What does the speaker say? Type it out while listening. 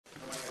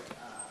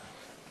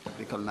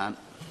Cullinane.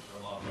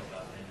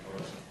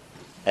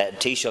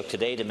 Taoiseach,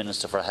 today the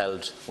Minister for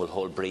Health will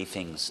hold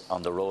briefings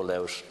on the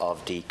rollout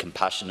of the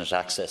Compassionate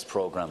Access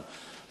Programme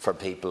for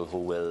people who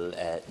will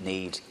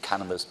need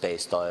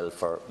cannabis-based oil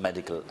for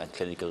medical and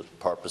clinical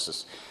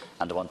purposes.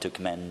 And I want to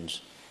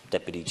commend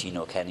Deputy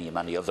Gino Kenny and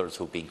many others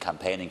who have been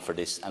campaigning for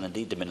this, and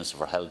indeed the Minister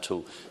for Health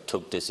who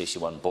took this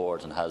issue on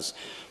board and has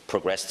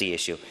progressed the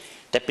issue.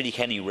 Deputy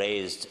Kenny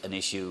raised an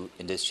issue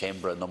in this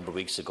chamber a number of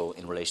weeks ago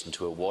in relation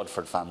to a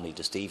Waterford family,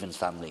 the Stevens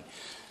family,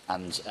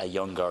 and a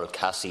young girl,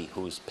 Cassie,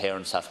 whose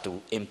parents have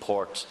to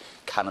import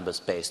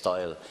cannabis-based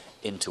oil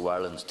into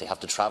Ireland. They have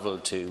to travel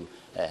to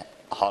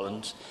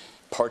Holland,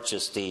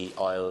 purchase the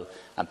oil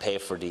and pay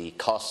for the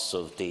costs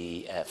of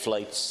the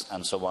flights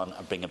and so on,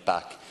 and bring it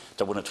back.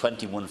 They're one of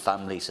 21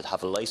 families that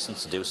have a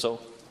licence to do so,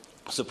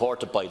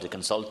 supported by the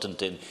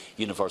consultant in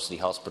University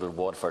Hospital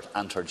Waterford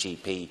and her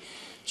GP.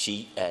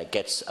 She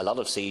gets a lot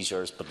of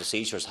seizures, but the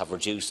seizures have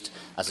reduced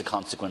as a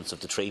consequence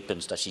of the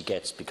treatments that she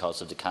gets because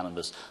of the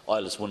cannabis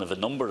oil. It's one of a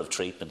number of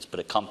treatments,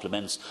 but it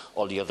complements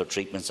all the other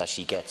treatments that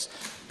she gets.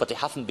 But they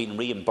haven't been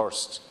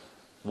reimbursed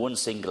one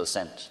single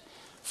cent.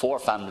 4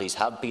 families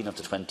have been of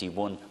the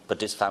 21, but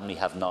this family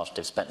have not.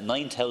 They've spent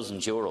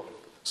 €9,000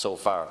 so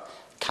far.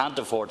 Can't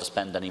afford to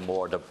spend any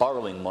more. They're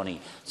borrowing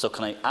money. So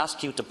can I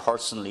ask you to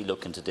personally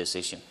look into this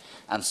issue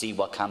and see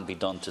what can be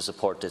done to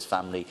support this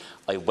family?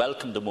 I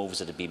welcome the moves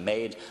that have been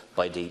made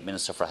by the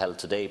Minister for Health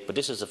today, but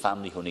this is a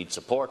family who needs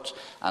support,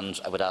 and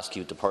I would ask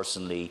you to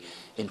personally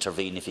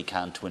intervene if you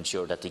can to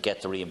ensure that they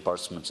get the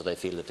reimbursements that I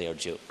feel that they are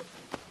due.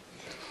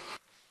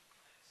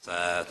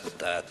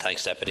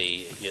 Thanks,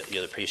 Deputy.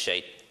 You'll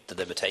appreciate the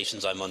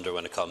limitations I'm under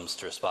when it comes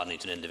to responding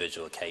to an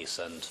individual case,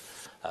 and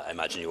I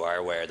imagine you are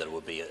aware that it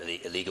would be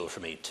illegal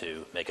for me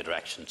to make a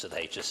direction to the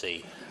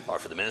HSE, or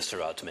for the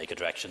Minister to make a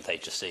direction to the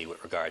HSE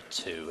with regard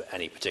to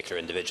any particular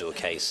individual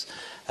case.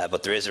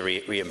 But there is a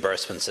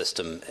reimbursement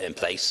system in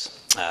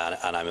place,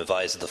 and I'm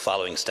advised that the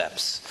following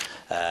steps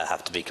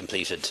have to be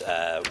completed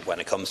when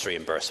it comes to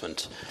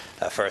reimbursement.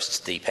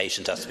 First, the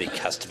patient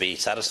has to be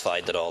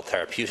satisfied that all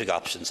therapeutic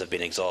options have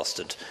been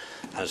exhausted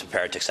and is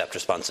prepared to accept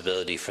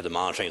responsibility for the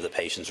monitoring of the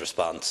patient's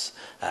response,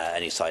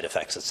 any side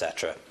effects,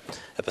 etc.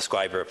 A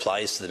prescriber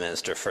applies to the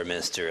Minister for a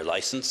ministerial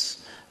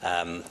licence.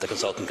 The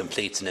consultant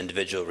completes an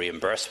individual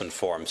reimbursement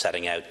form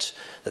setting out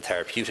the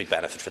therapeutic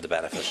benefit for the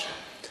benefit.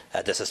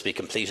 This has to be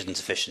completed in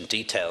sufficient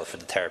detail for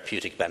the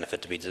therapeutic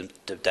benefit to be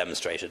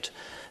demonstrated.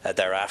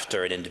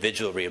 Thereafter, an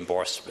individual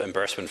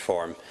reimbursement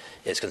form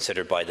is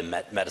considered by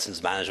the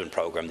Medicines Management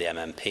Programme, the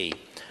MMP.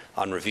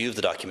 On review of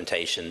the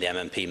documentation, the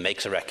MMP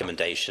makes a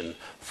recommendation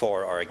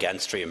for or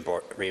against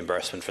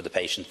reimbursement for the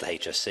patient to the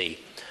HSE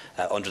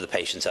under the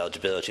patient's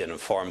eligibility, and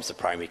informs the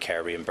primary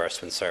care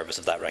reimbursement service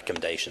of that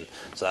recommendation.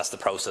 So that's the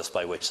process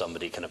by which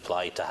somebody can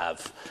apply to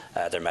have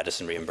their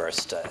medicine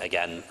reimbursed.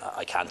 Again,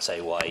 I can't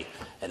say why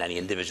in any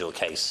individual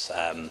case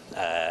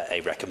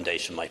a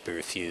recommendation might be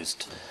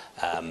refused,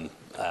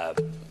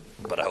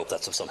 but I hope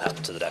that's of some help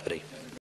to the Deputy.